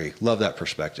 Totally agree. Love that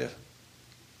perspective.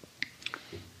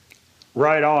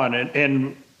 Right on.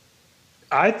 And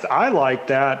I like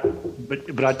that,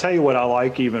 but I tell you what I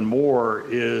like even more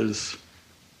is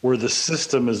where the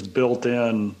system is built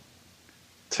in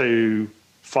to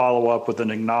follow up with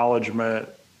an acknowledgement,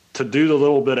 to do the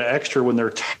little bit of extra when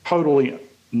they're totally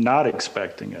not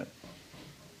expecting it.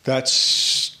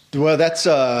 That's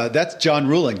John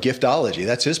Ruhlin, giftology.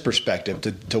 That's his perspective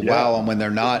to wow them when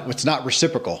they're not. It's not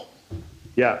reciprocal.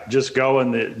 Yeah, just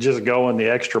going the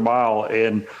extra mile,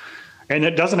 and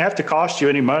it doesn't have to cost you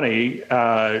any money.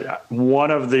 One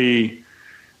of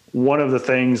the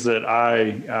things that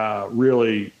I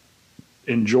really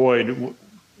enjoyed,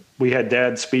 we had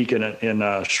Dad speak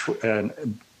in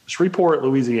Shreveport,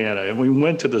 Louisiana, and we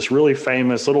went to this really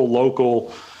famous little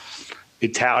local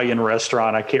Italian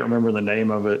restaurant. I can't remember the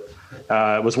name of it.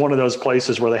 It was one of those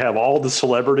places where they have all the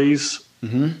celebrities.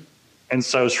 Mm-hmm. And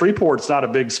so Shreveport's not a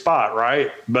big spot,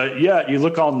 right? But yet you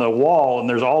look on the wall and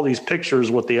there's all these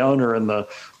pictures with the owner and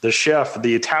the chef,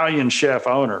 the Italian chef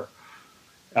owner.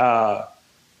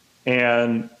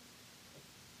 And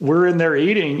we're in there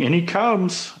eating, and he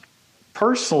comes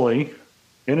personally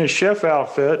in his chef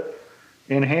outfit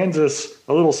and hands us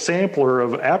a little sampler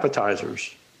of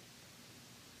appetizers.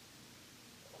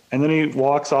 And then he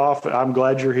walks off. I'm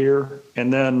glad you're here.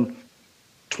 And then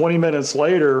 20 minutes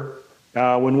later,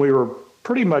 when we were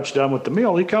pretty much done with the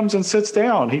meal, he comes and sits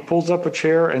down. He pulls up a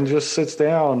chair and just sits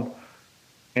down.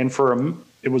 And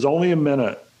it was only a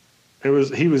minute.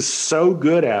 He was so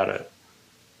good at it.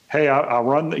 Hey, I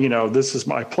run, this is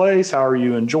my place. How are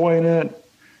you enjoying it?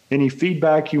 Any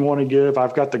feedback you want to give?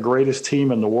 I've got the greatest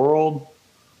team in the world.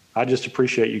 I just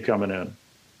appreciate you coming in.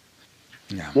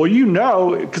 Yeah.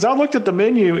 Well, because I looked at the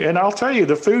menu, and I'll tell you,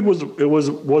 the food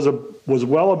was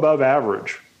well above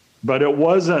average, but it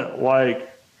wasn't like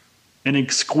an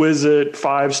exquisite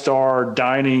 5-star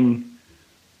dining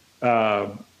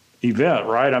event,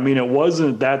 right? I mean, it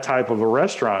wasn't that type of a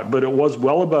restaurant, but it was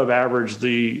well above average.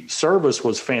 The service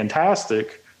was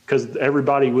fantastic because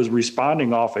everybody was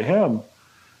responding off of him.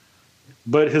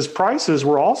 But his prices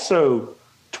were also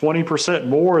 20%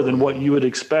 more than what you would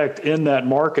expect in that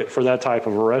market for that type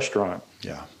of a restaurant.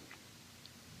 Yeah.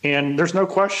 And there's no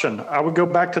question, I would go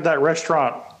back to that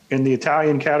restaurant in the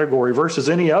Italian category versus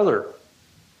any other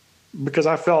because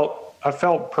I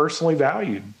felt personally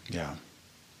valued. Yeah.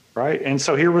 Right. And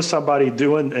so here was somebody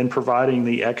doing and providing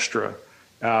the extra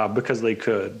because they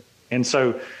could. And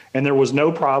there was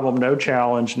no problem, no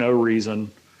challenge, no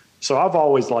reason. So I've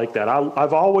always liked that.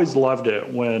 I've always loved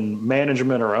it when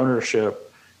management or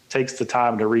ownership takes the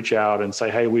time to reach out and say,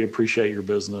 hey, we appreciate your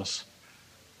business.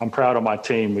 I'm proud of my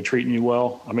team. We're treating you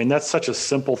well. I mean, that's such a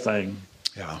simple thing.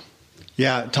 Yeah.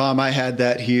 Yeah, Tom, I had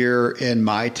that here in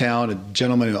my town, a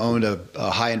gentleman who owned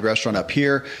a high-end restaurant up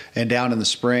here and down in the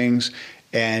Springs.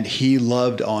 And he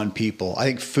loved on people. I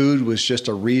think food was just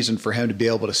a reason for him to be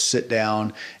able to sit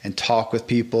down and talk with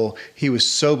people. He was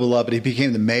so beloved. He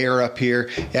became the mayor up here.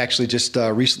 He actually just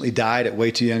recently died at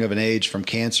way too young of an age from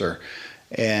cancer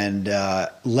and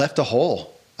left a hole.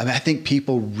 I mean, I think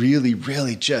people really,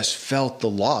 really just felt the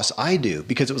loss. I do,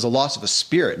 because it was a loss of a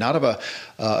spirit, not of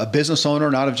a business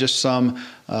owner, not of just some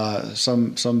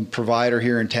provider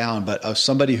here in town, but of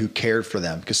somebody who cared for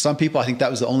them. Because some people, I think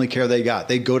that was the only care they got.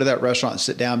 They'd go to that restaurant and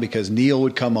sit down because Neil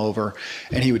would come over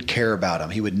and he would care about them.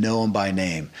 He would know them by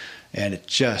name. And it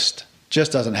just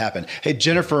doesn't happen. Hey,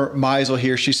 Jennifer Meisel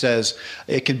here, she says,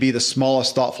 it can be the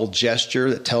smallest thoughtful gesture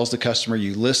that tells the customer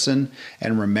you listen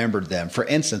and remembered them. For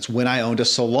instance, when I owned a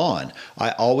salon,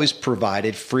 I always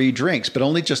provided free drinks, but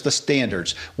only just the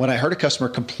standards. When I heard a customer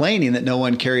complaining that no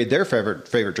one carried their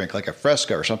favorite drink, like a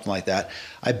Fresca or something like that,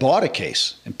 I bought a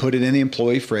case and put it in the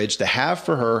employee fridge to have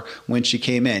for her when she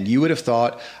came in. You would have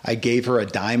thought I gave her a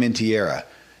diamond tiara.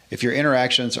 If your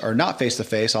interactions are not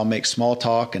face-to-face, I'll make small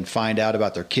talk and find out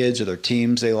about their kids or their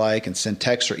teams they like and send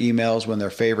texts or emails when their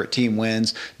favorite team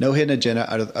wins. No hidden agenda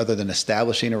other than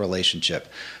establishing a relationship.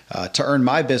 To earn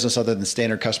my business other than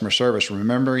standard customer service,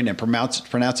 remembering and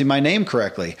pronouncing my name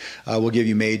correctly will give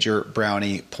you major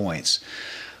brownie points.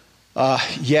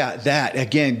 That,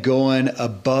 again, going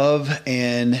above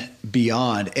and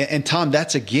beyond. And Tom,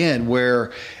 that's, again,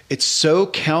 where it's so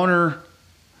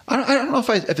I don't know if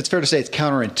it's fair to say it's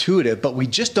counterintuitive, but we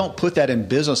just don't put that in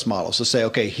business models to say,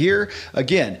 okay, here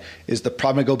again is the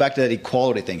problem. Go back to that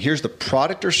equality thing. Here's the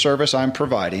product or service I'm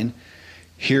providing.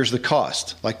 Here's the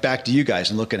cost. Like back to you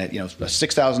guys and looking at, a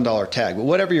 $6,000 tag, but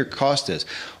whatever your cost is,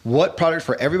 what product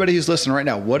for everybody who's listening right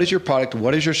now, what is your product?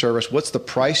 What is your service? What's the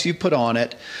price you put on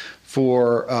it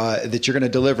for that you're going to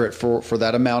deliver it for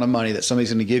that amount of money that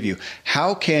somebody's going to give you?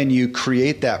 How can you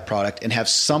create that product and have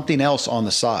something else on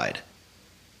the side?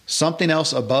 Something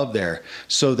else above there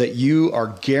so that you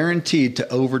are guaranteed to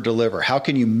over deliver? How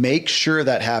can you make sure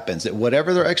that happens, that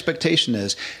whatever their expectation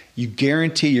is, you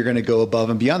guarantee you're going to go above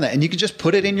and beyond that? And you can just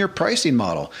put it in your pricing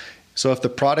model. So if the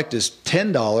product is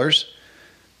 $10,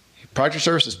 product or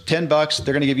service is $10,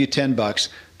 they're going to give you $10.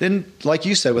 Then, like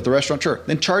you said with the restaurateur,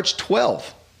 then charge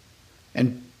 $12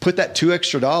 and put that $2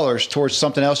 extra towards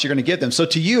something else you're going to give them. So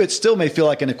to you, it still may feel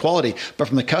like inequality, but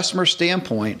from the customer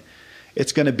standpoint,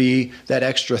 it's going to be that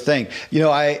extra thing.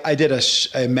 I did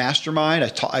a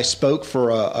mastermind. I spoke for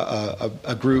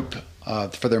a group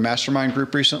for their mastermind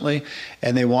group recently,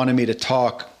 and they wanted me to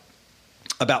talk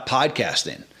about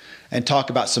podcasting and talk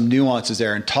about some nuances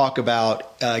there and talk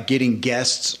about getting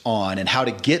guests on and how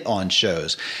to get on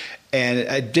shows. and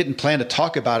I didn't plan to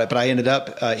talk about it, but I ended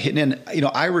up hitting in.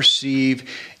 I receive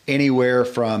anywhere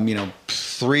from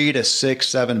 3 to 6,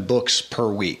 7 books per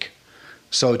week.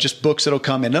 So just books that'll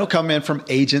come in. They'll come in from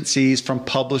agencies, from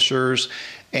publishers,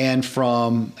 and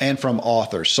from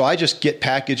authors. So I just get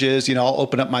packages. I'll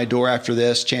open up my door after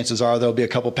this. Chances are there'll be a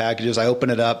couple packages. I open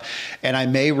it up, and I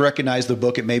may recognize the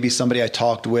book. It may be somebody I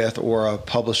talked with or a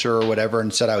publisher or whatever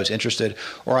and said I was interested,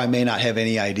 or I may not have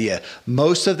any idea.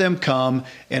 Most of them come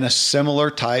in a similar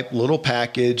type little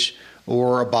package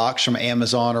or a box from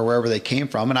Amazon or wherever they came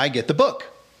from, and I get the book.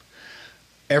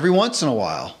 Every once in a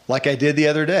while, like I did the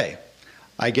other day,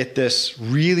 I get this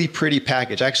really pretty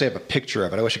package. I actually have a picture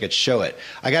of it. I wish I could show it.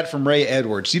 I got it from Ray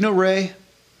Edwards. Do you know Ray?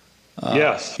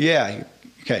 Yes. Yeah.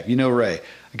 Okay. You know Ray.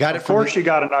 I got it. Of course, you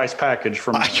got a nice package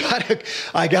from.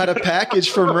 I got a package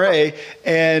from Ray,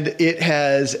 and it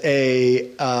has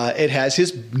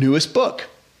his newest book.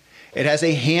 It has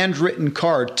a handwritten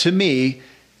card to me,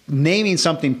 naming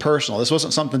something personal. This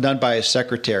wasn't something done by his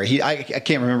secretary. I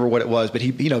can't remember what it was, but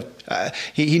he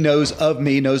knows of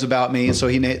me, knows about me, and so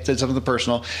he said something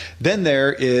personal. Then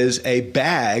there is a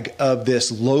bag of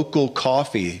this local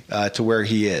coffee to where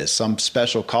he is, some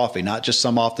special coffee, not just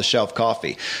some off-the-shelf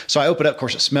coffee. So I open it up. Of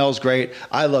course, it smells great.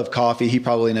 I love coffee. He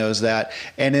probably knows that.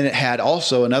 And then it had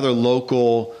also another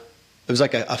local. It was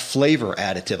like a flavor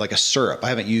additive, like a syrup. I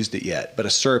haven't used it yet, but a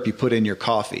syrup you put in your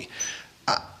coffee.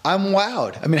 I'm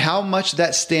wowed. I mean, how much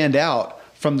that stand out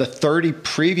from the 30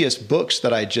 previous books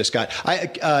that I just got.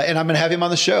 And I'm going to have him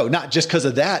on the show, not just because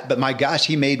of that, but my gosh,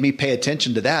 he made me pay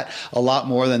attention to that a lot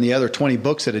more than the other 20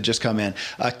 books that had just come in.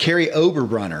 Carrie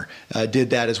Oberbrunner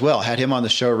did that as well. Had him on the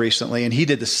show recently, and he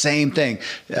did the same thing.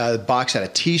 The box had a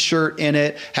T-shirt in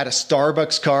it, had a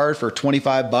Starbucks card for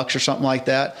 $25 or something like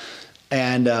that.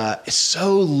 And it's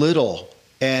so little.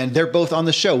 And they're both on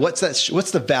the show. What's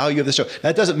the value of the show?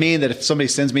 That doesn't mean that if somebody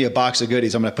sends me a box of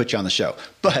goodies, I'm going to put you on the show.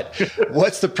 But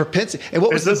what's the propensity? And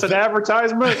what is this an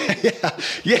advertisement?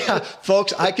 yeah,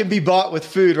 folks, I can be bought with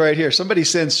food right here. Somebody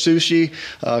sends sushi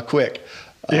quick.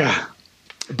 Yeah.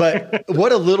 But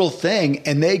what a little thing.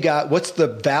 And they got, what's the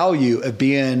value of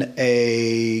being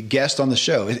a guest on the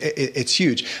show? It's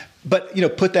huge. But,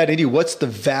 put that into what's the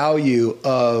value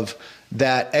of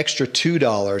that extra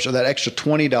 $2 or that extra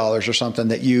 $20 or something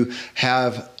that you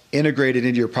have integrated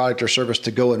into your product or service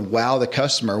to go and wow the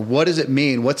customer. What does it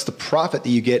mean? What's the profit that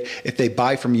you get if they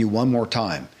buy from you one more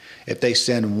time, if they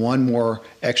send one more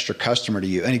extra customer to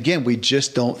you? And again, we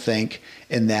just don't think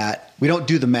in that. We don't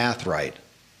do the math right.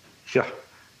 Yeah,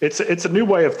 it's a new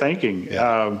way of thinking.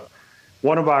 Yeah.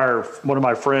 One of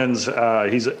my friends,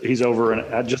 he's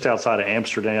over just outside of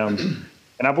Amsterdam.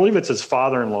 And I believe it's his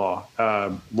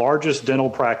father-in-law, largest dental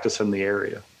practice in the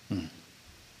area. And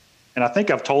I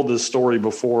think I've told this story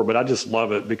before, but I just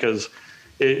love it because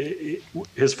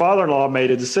his father-in-law made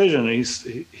a decision.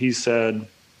 He said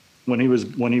when he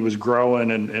was growing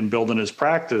and building his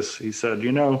practice, he said,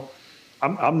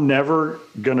 I'm never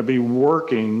going to be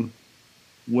working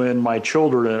when my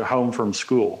children are at home from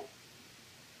school.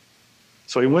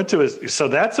 So he went to so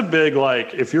that's a big,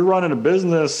 if you're running a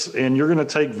business and you're going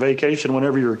to take vacation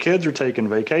whenever your kids are taking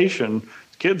vacation,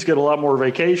 kids get a lot more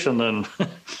vacation than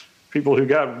people who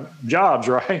got jobs,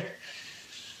 right?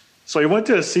 So he went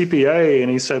to a CPA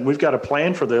and he said, we've got a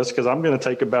plan for this because I'm going to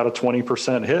take about a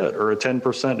 20% hit or a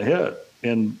 10% hit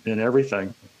in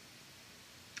everything.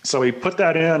 So he put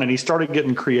that in and he started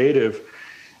getting creative.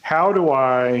 How do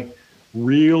I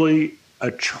really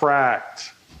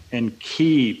attract and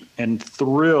keep and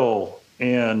thrill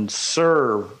and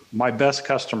serve my best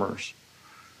customers?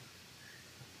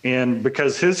 And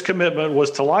because his commitment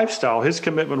was to lifestyle, his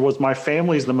commitment was my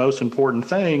family's the most important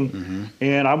thing. Mm-hmm.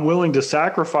 And I'm willing to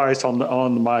sacrifice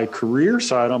on my career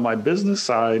side, on my business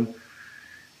side,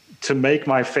 to make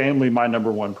my family my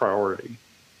number one priority.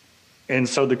 And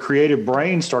so the creative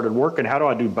brain started working. How do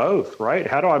I do both, right?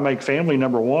 How do I make family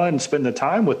number one, spend the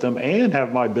time with them, and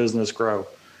have my business grow?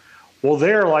 Well,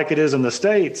 there, like it is in the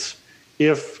States,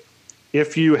 if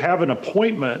you have an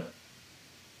appointment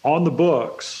on the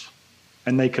books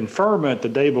and they confirm it the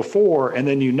day before and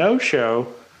then you no-show,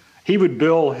 he would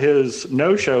bill his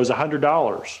no-shows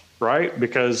 $100, right?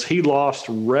 Because he lost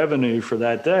revenue for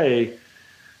that day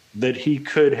that he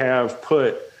could have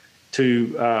put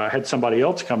to had somebody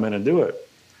else come in and do it.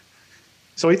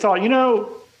 So he thought,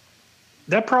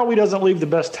 that probably doesn't leave the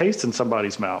best taste in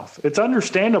somebody's mouth. It's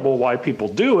understandable why people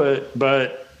do it,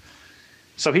 but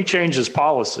so he changed his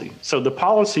policy. So the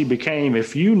policy became,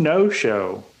 if you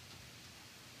no-show,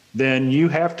 then you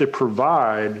have to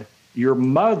provide your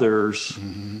mother's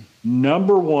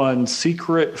number one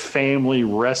secret family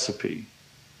recipe.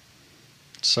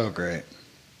 So great.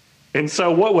 And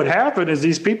so what would happen is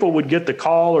these people would get the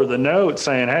call or the note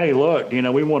saying, hey, look, we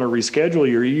want to reschedule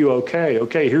you. Are you okay?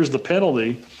 Okay, here's the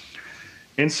penalty.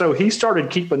 And so he started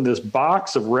keeping this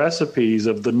box of recipes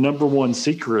of the number one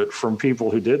secret from people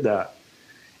who did that.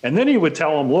 And then he would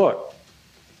tell them, look,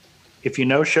 if you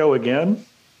no-show again,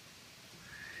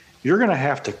 you're going to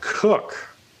have to cook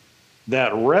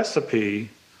that recipe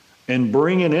and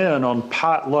bring it in on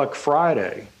potluck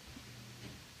Friday.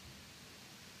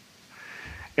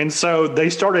 And so they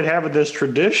started having this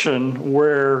tradition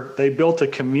where they built a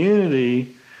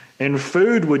community and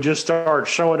food would just start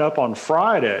showing up on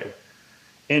Friday.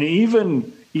 And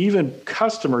even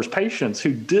customers, patients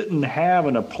who didn't have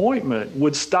an appointment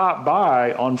would stop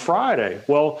by on Friday.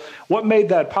 Well, what made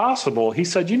that possible? He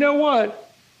said, you know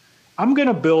what? I'm going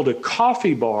to build a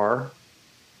coffee bar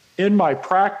in my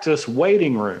practice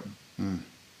waiting room.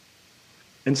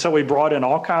 And so he brought in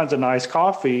all kinds of nice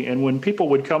coffee. And when people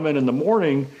would come in the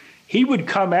morning, he would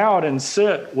come out and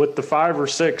sit with the 5 or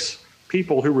 6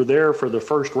 people who were there for the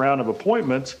first round of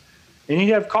appointments, and he'd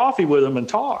have coffee with them and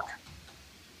talk.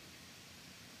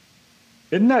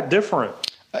 Isn't that different?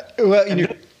 Go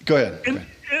ahead.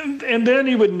 And then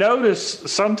he would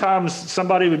notice sometimes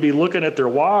somebody would be looking at their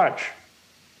watch.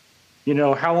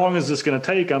 How long is this going to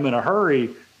take? I'm in a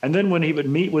hurry. And then when he would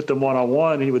meet with them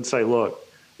one-on-one, he would say, look,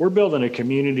 we're building a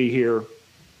community here,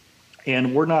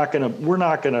 and we're not going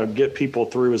to get people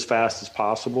through as fast as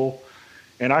possible.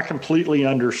 And I completely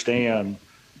understand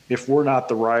if we're not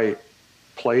the right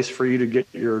place for you to get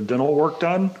your dental work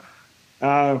done,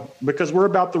 because we're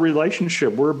about the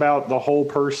relationship. We're about the whole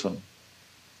person.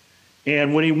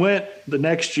 And when he went the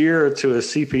next year to a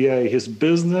CPA, his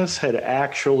business had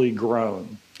actually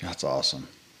grown. That's awesome.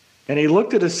 And he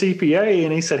looked at a CPA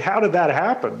and he said, how did that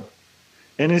happen?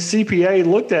 And his CPA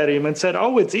looked at him and said,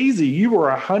 oh, it's easy. You were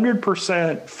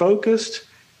 100% focused,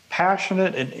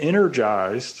 passionate, and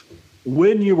energized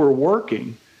when you were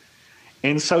working.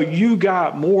 And so you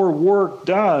got more work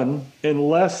done in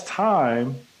less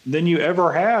time than you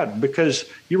ever had because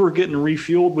you were getting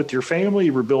refueled with your family.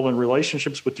 You were building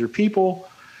relationships with your people.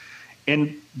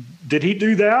 And did he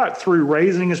do that through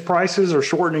raising his prices or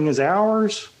shortening his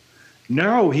hours?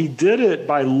 No, he did it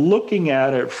by looking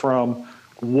at it from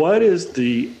what is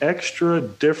the extra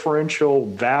differential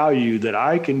value that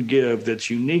I can give that's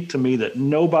unique to me that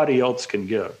nobody else can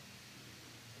give.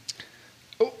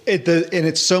 And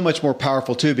it's so much more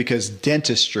powerful, too, because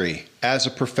dentistry as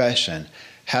a profession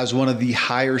has one of the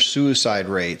higher suicide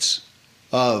rates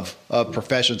of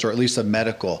professions, or at least of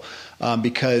medical,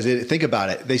 because think about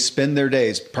it. They spend their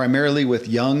days primarily with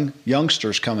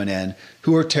youngsters coming in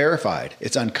who are terrified.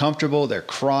 It's uncomfortable. They're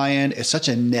crying. It's such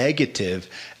a negative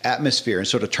atmosphere. And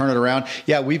so to turn it around,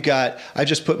 I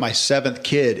just put my 7th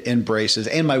kid in braces,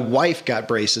 and my wife got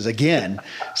braces again.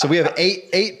 So we have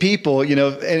eight people,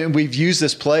 and we've used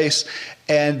this place,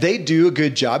 and they do a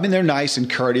good job. I mean, they're nice and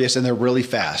courteous, and they're really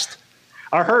fast.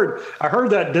 I heard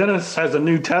that dentist has a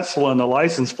new Tesla and the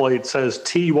license plate says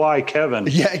T.Y. Kevin.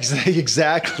 Yeah,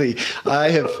 exactly.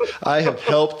 I have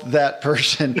helped that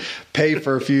person pay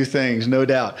for a few things, no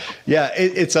doubt. Yeah,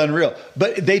 it's unreal.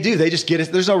 But they just get us.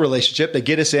 There's no relationship. They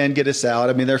get us in, get us out.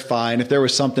 I mean, they're fine. If there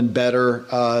was something better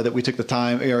that we took the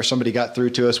time, or somebody got through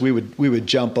to us, we would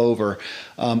jump over.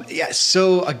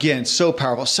 So again, so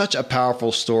powerful. Such a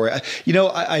powerful story.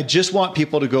 I just want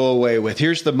people to go away with,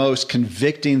 here's the most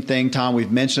convicting thing, Tom.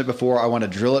 We've mentioned it before. I want to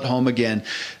drill it home again,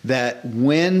 that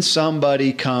when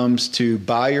somebody comes to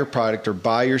buy your product or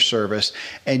buy your service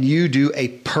and you do a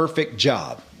perfect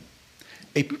job,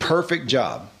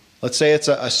 let's say it's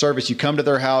a service, you come to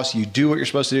their house, you do what you're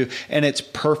supposed to do, and it's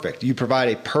perfect. You provide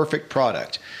a perfect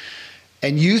product,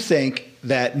 and you think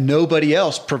that nobody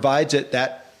else provides it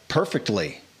that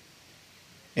perfectly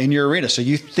in your arena. So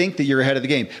you think that you're ahead of the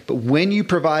game. But when you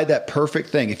provide that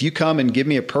perfect thing, if you come and give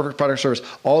me a perfect product or service,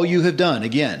 all you have done,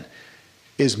 again,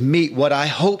 is meet what I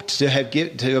hoped to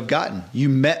have gotten. You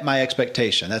met my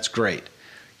expectation. That's great.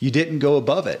 You didn't go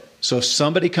above it. So if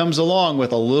somebody comes along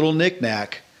with a little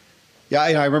knickknack,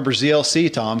 I remember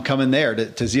ZLC, Tom, coming there to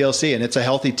ZLC, and it's a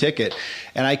healthy ticket.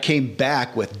 And I came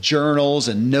back with journals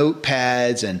and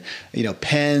notepads and,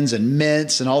 pens and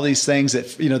mints and all these things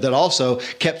that also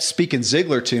kept speaking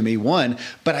Ziegler to me,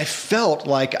 but I felt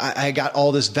like I got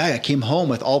all this value. I came home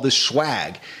with all this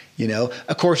swag.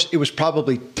 Of course, it was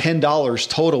probably $10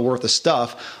 total worth of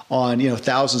stuff on,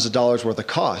 thousands of dollars worth of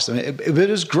cost. I mean, it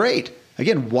was great.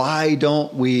 Again, why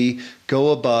don't we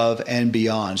go above and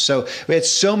beyond? So we had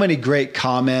so many great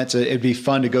comments. It'd be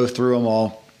fun to go through them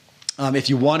all. If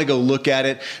you want to go look at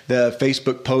it, the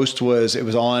Facebook post was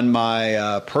on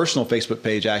my personal Facebook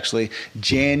page, actually,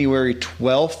 January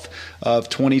 12th of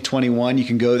 2021. You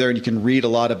can go there and you can read a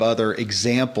lot of other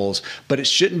examples, but it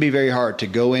shouldn't be very hard to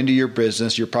go into your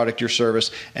business, your product, your service,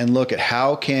 and look at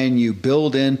how can you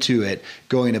build into it,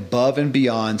 going above and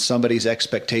beyond somebody's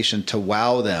expectation to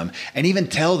wow them, and even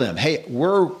tell them, hey,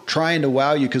 we're trying to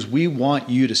wow you because we want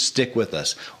you to stick with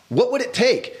us. What would it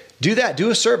take? Do that. Do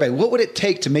a survey. What would it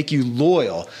take to make you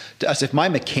loyal to us? If my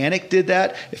mechanic did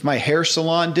that, if my hair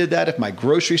salon did that, if my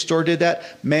grocery store did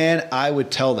that, man, I would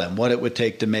tell them what it would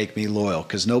take to make me loyal,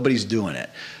 because nobody's doing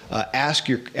it. Ask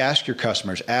your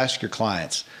customers, ask your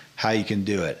clients how you can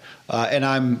do it. And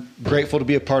I'm grateful to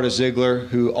be a part of Ziglar,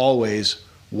 who always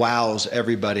wows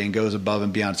everybody and goes above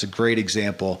and beyond. It's a great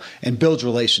example and builds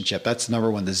relationship. That's number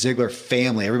one. The Ziglar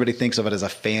family. Everybody thinks of it as a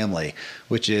family,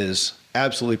 which is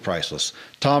absolutely priceless.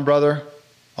 Tom, brother,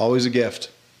 always a gift.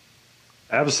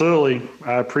 Absolutely.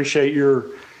 I appreciate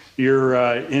your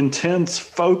intense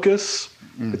focus.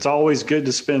 It's always good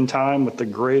to spend time with the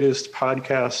greatest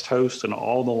podcast host in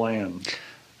all the land.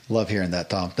 Love hearing that,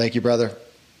 Tom. Thank you, brother.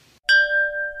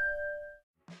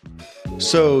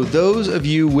 So those of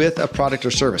you with a product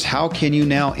or service, how can you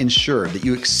now ensure that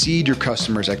you exceed your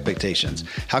customers' expectations?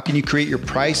 How can you create your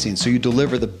pricing so you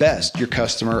deliver the best your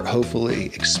customer hopefully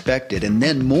expected, and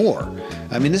then more?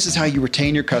 I mean, this is how you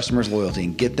retain your customers' loyalty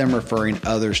and get them referring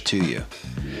others to you.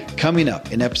 Coming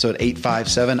up in episode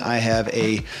 857, I have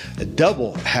a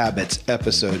double habits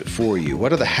episode for you.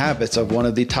 What are the habits of one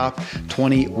of the top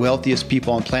 20 wealthiest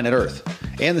people on planet Earth,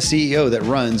 and the CEO that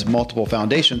runs multiple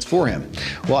foundations for him?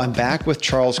 Well, I'm back with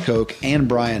Charles Koch and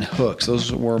Brian Hooks.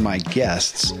 Those were my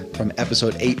guests from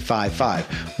episode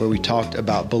 855, where we talked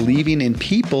about believing in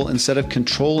people instead of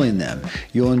controlling them.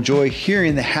 You'll enjoy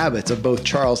hearing the habits of both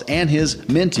Charles and his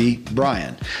mentee,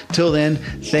 Brian. Till then,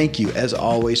 thank you, as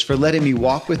always, for letting me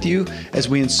walk with you as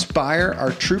we inspire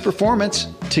our true performance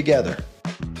together.